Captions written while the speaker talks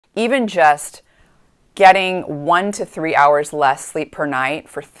even just getting 1 to 3 hours less sleep per night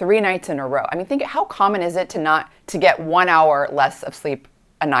for 3 nights in a row. I mean, think how common is it to get 1 hour less of sleep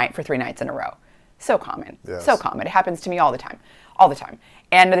a night for 3 nights in a row? So common, yes. So common. It happens to me all the time, all the time.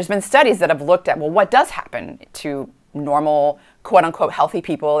 And there's been studies that have looked at, well, what does happen to normal, quote unquote, healthy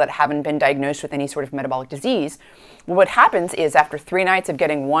people that haven't been diagnosed with any sort of metabolic disease? Well, what happens is after 3 nights of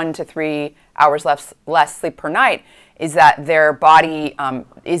getting 1 to 3 hours less sleep per night is that their body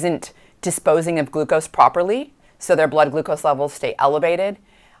isn't disposing of glucose properly, so their blood glucose levels stay elevated.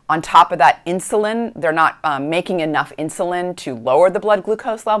 On top of that, insulin, they're not making enough insulin to lower the blood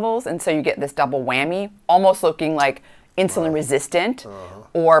glucose levels, and so you get this double whammy, almost looking like insulin resistant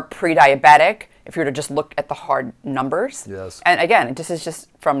or pre-diabetic if you were to just look at the hard numbers. Yes. And again, this is just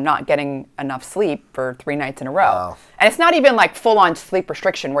from not getting enough sleep for 3 nights in a row. Wow. And it's not even like full-on sleep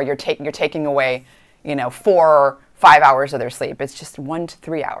restriction where you're taking away, 4 or 5 hours of their sleep. It's just 1 to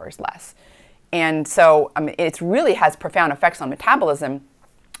 3 hours less. And so it really has profound effects on metabolism.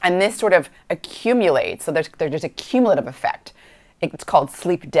 And this sort of accumulates. So there's a cumulative effect. It's called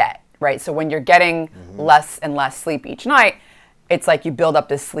sleep debt, right? So when you're getting less and less sleep each night, it's like you build up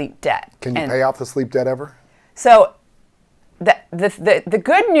this sleep debt. Can you pay off the sleep debt ever? So the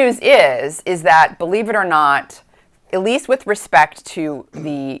good news is that, believe it or not, at least with respect to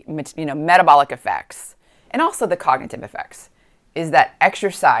the metabolic effects and also the cognitive effects, is that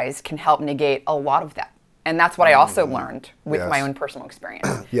exercise can help negate a lot of that. And that's what I also learned with my own personal experience.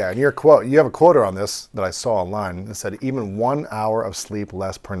 Yeah, and your quote, you have a quote on this that I saw online that said, even 1 hour of sleep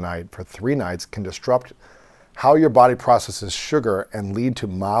less per night for 3 nights can disrupt how your body processes sugar and lead to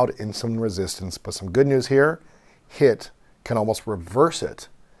mild insulin resistance. But some good news here, HIIT can almost reverse it.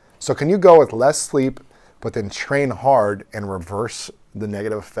 So can you go with less sleep, but then train hard and reverse the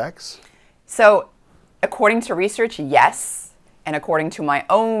negative effects? So according to research, yes. And according to my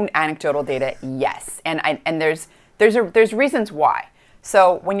own anecdotal data, yes. And there's reasons why.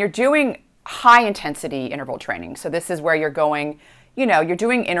 So when you're doing high intensity interval training, so this is where you're going, you're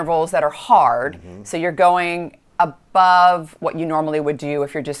doing intervals that are hard. So you're going above what you normally would do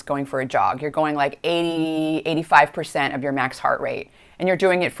if you're just going for a jog. You're going like 80, 85% of your max heart rate. And you're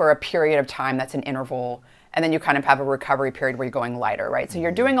doing it for a period of time that's an interval. And then you kind of have a recovery period where you're going lighter, right? So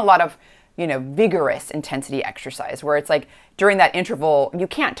you're doing a lot of vigorous intensity exercise where it's like during that interval, you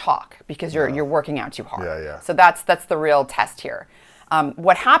can't talk because you're working out too hard. Yeah. So that's the real test here.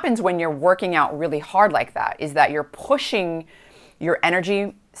 What happens when you're working out really hard like that is that you're pushing your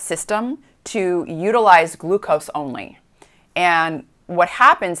energy system to utilize glucose only. And what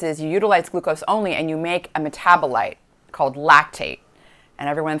happens is you utilize glucose only and you make a metabolite called lactate. And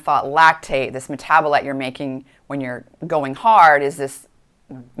everyone thought lactate, this metabolite you're making when you're going hard, is this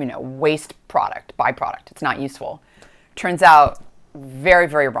waste product, byproduct. It's not useful. Turns out very,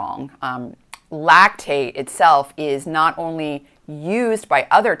 very wrong. Lactate itself is not only used by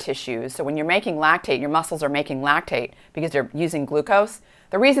other tissues. So when you're making lactate, your muscles are making lactate because they're using glucose.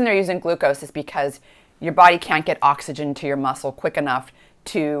 The reason they're using glucose is because your body can't get oxygen to your muscle quick enough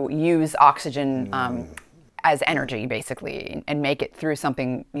to use oxygen as energy, basically, and make it through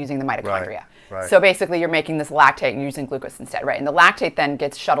something using the mitochondria. Right. So basically, you're making this lactate and using glucose instead, right? And the lactate then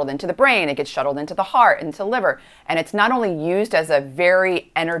gets shuttled into the brain, it gets shuttled into the heart, into the liver, and it's not only used as a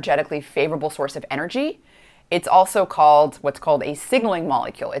very energetically favorable source of energy, it's also what's called a signaling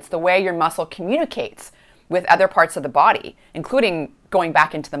molecule. It's the way your muscle communicates with other parts of the body, including going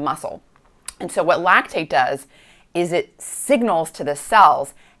back into the muscle. And so what lactate does is it signals to the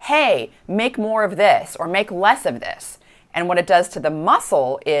cells, hey, make more of this or make less of this. And what it does to the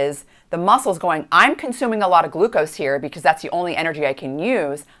muscle is the muscle's going, I'm consuming a lot of glucose here because that's the only energy I can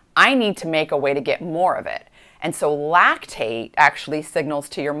use. I need to make a way to get more of it. And so lactate actually signals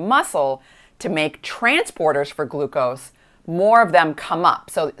to your muscle to make transporters for glucose, more of them come up.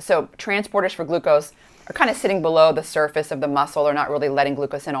 So transporters for glucose are kind of sitting below the surface of the muscle. They're not really letting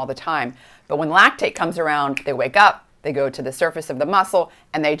glucose in all the time. But when lactate comes around, they wake up, they go to the surface of the muscle,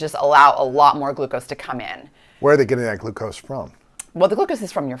 and they just allow a lot more glucose to come in. Where are they getting that glucose from? Well, the glucose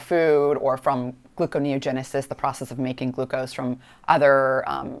is from your food or from gluconeogenesis, the process of making glucose from other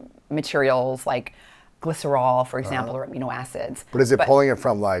materials like glycerol, for example, or amino acids. But is it pulling it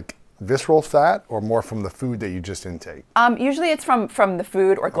from like visceral fat or more from the food that you just intake? Usually it's from the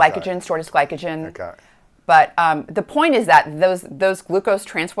food or glycogen, stored as glycogen. Okay. But the point is that those glucose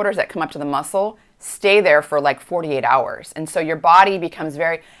transporters that come up to the muscle stay there for like 48 hours. And so your body becomes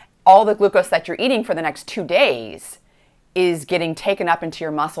all the glucose that you're eating for the next 2 days is getting taken up into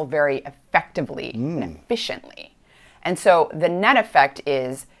your muscle very effectively and efficiently. And so the net effect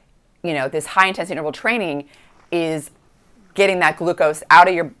is, this high intensity interval training is getting that glucose out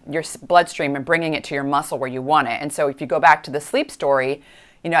of your bloodstream and bringing it to your muscle where you want it. And so if you go back to the sleep story,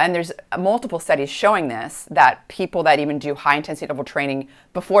 and there's multiple studies showing this, that people that even do high intensity interval training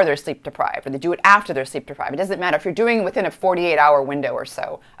before they're sleep deprived, or they do it after they're sleep deprived, it doesn't matter. If you're doing it within a 48-hour window or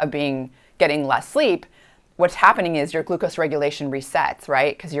so of getting less sleep, what's happening is your glucose regulation resets,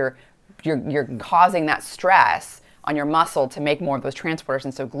 right? Because you're causing that stress on your muscle to make more of those transporters,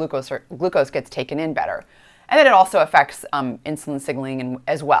 and so glucose gets taken in better. And then it also affects insulin signaling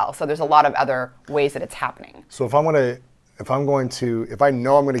as well. So there's a lot of other ways that it's happening. So if I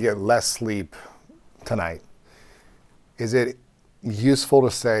know I'm going to get less sleep tonight, is it useful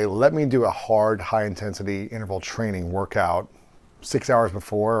to say, let me do a hard, high intensity interval training workout 6 hours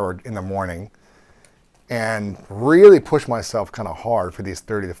before or in the morning and really push myself kind of hard for these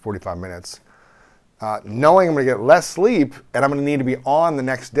 30 to 45 minutes, knowing I'm going to get less sleep and I'm going to need to be on the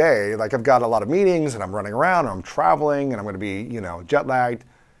next day. Like I've got a lot of meetings and I'm running around, or I'm traveling and I'm going to be, jet lagged.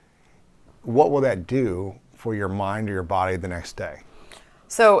 What will that do for your mind or your body the next day?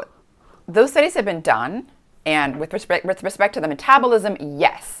 So those studies have been done, and with respect to the metabolism,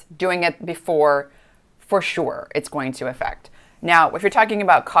 yes, doing it before, for sure, it's going to affect. Now, if you're talking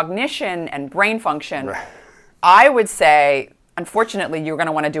about cognition and brain function, right, I would say, unfortunately, you're going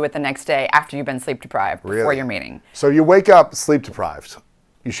to want to do it the next day after you've been sleep deprived before your meeting. So you wake up sleep deprived.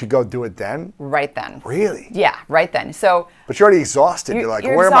 You should go do it then? Right then. Really? Yeah, right then. So but you're already exhausted. You're like,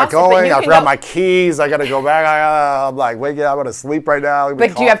 where am I going? I forgot my keys. I got to go back. I'm like, wake up. I'm going to sleep right now.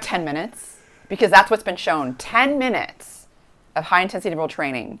 But do you have 10 minutes? Because that's what's been shown. 10 minutes of high-intensity interval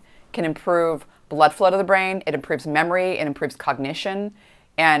training can improve blood flow to the brain. It improves memory. It improves cognition.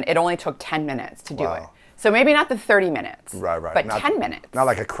 And it only took 10 minutes to do it. So maybe not the 30 minutes, right, but 10 minutes. Not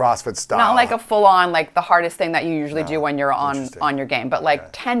like a CrossFit style. Not like a full-on, like the hardest thing that you usually do when you're on your game, but like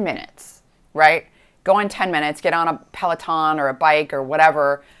 10 minutes, right? Go on 10 minutes, get on a Peloton or a bike or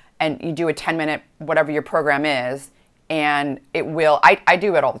whatever, and you do a 10-minute, whatever your program is, and it will, I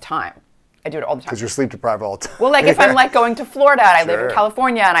do it all the time. I do it all the time. Because you're sleep deprived all the time. Well, like if I'm like going to Florida, I live in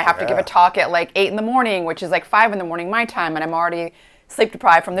California, and I have to give a talk at like 8 in the morning, which is like 5 in the morning my time, and I'm already sleep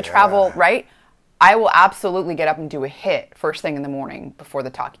deprived from the travel, right? I will absolutely get up and do a HIIT first thing in the morning before the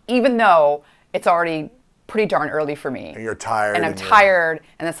talk, even though it's already pretty darn early for me. And you're tired. And I'm tired,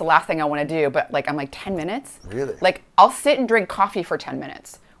 and that's the last thing I want to do. But like, I'm like, 10 minutes? Really? Like, I'll sit and drink coffee for 10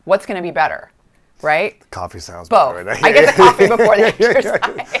 minutes. What's going to be better, right? The coffee sounds both. Better right now. I get the coffee before the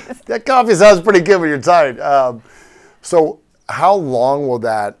exercise. That coffee sounds pretty good when you're tired. So how long will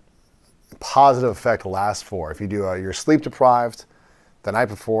that positive effect last for? If you do you're sleep deprived the night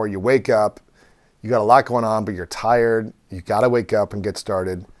before, you wake up, you got a lot going on, but you're tired. You got to wake up and get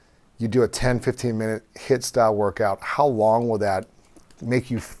started. You do a 10, 15-minute HIIT style workout. How long will that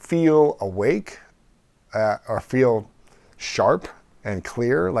make you feel awake or feel sharp and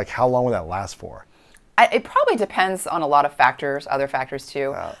clear? Like, how long will that last for? It probably depends on a lot of factors, other factors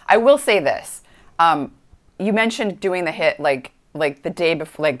too. I will say this. You mentioned doing the HIIT like the day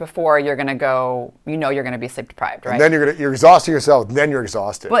before, like before you're gonna go, you're gonna be sleep deprived, right? And then you're exhausting yourself. Then you're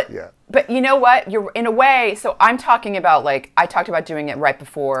exhausted. But you know what? You're in a way. So I'm talking about I talked about doing it right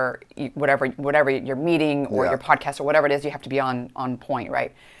before whatever your meeting or your podcast or whatever it is. You have to be on point,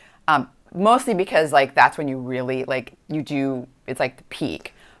 right? Mostly because that's when you really it's like the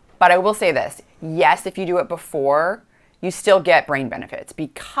peak. But I will say this: yes, if you do it before, you still get brain benefits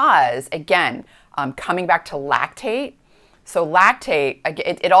because again, coming back to lactate. So lactate,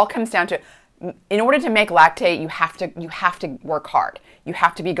 it all comes down to, in order to make lactate, you have to work hard. You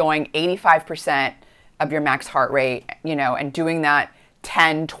have to be going 85% of your max heart rate, and doing that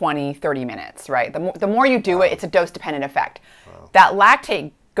 10, 20, 30 minutes, right? The more you do it, it's a dose-dependent effect. That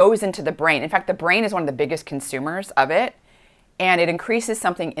lactate goes into the brain. In fact, the brain is one of the biggest consumers of it, and it increases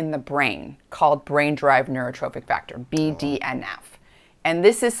something in the brain called brain-derived neurotrophic factor, BDNF. And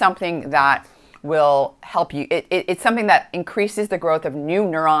this is something that will help you. It's something that increases the growth of new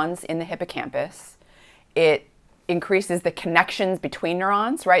neurons in the hippocampus. It increases the connections between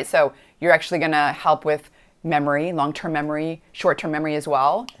neurons, right? So you're actually going to help with memory, long-term memory, short-term memory as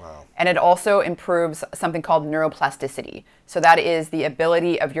well. Wow. And it also improves something called neuroplasticity. So that is the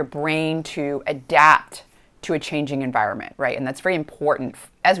ability of your brain to adapt to a changing environment, right? And that's very important.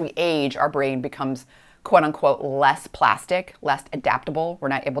 As we age, our brain becomes, quote unquote, less plastic, less adaptable. We're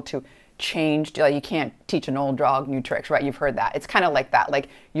not able to change. You can't teach an old dog new tricks, right? You've heard that. It's kind of like that. Like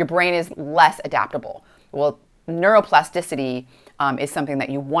your brain is less adaptable. Well, neuroplasticity is something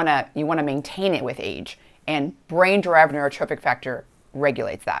that you wanna maintain it with age, and brain-derived neurotrophic factor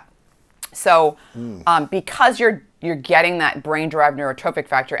regulates that. So because you're getting that brain-derived neurotrophic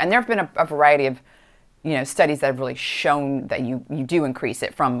factor, and there have been a variety of studies that have really shown that you do increase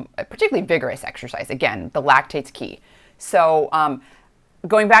it from particularly vigorous exercise. Again, the lactate's key. So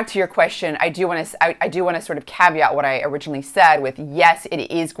going back to your question, I do want to sort of caveat what I originally said with, yes,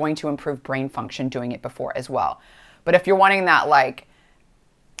 it is going to improve brain function doing it before as well. But if you're wanting that like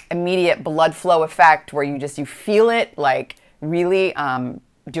immediate blood flow effect where you feel it, like really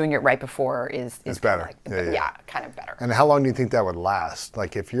doing it right before is better. Kind of better. And how long do you think that would last?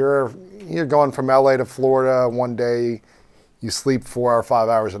 Like if you're going from LA to Florida one day, you sleep 4 or 5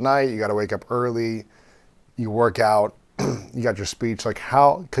 hours a night, you got to wake up early, you work out, you got your speech. Like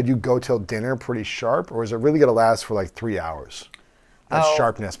how could you go till dinner pretty sharp, or is it really going to last for like 3 hours? That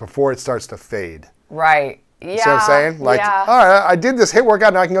sharpness before it starts to fade. Right. Yeah. You see what I'm saying? Like, all right, I did this HIIT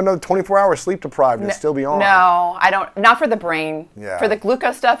workout, now I can go another 24 hours sleep deprived and still be on. No, I don't. Not for the brain. Yeah. For the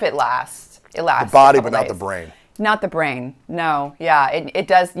glucose stuff, it lasts. It lasts. The body, but not the brain. Not the brain. No. Yeah. It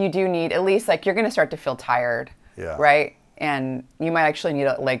does. You do need at least like you're going to start to feel tired. Yeah. Right. And you might actually need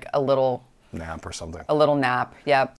a little nap or something. A little nap. Yep.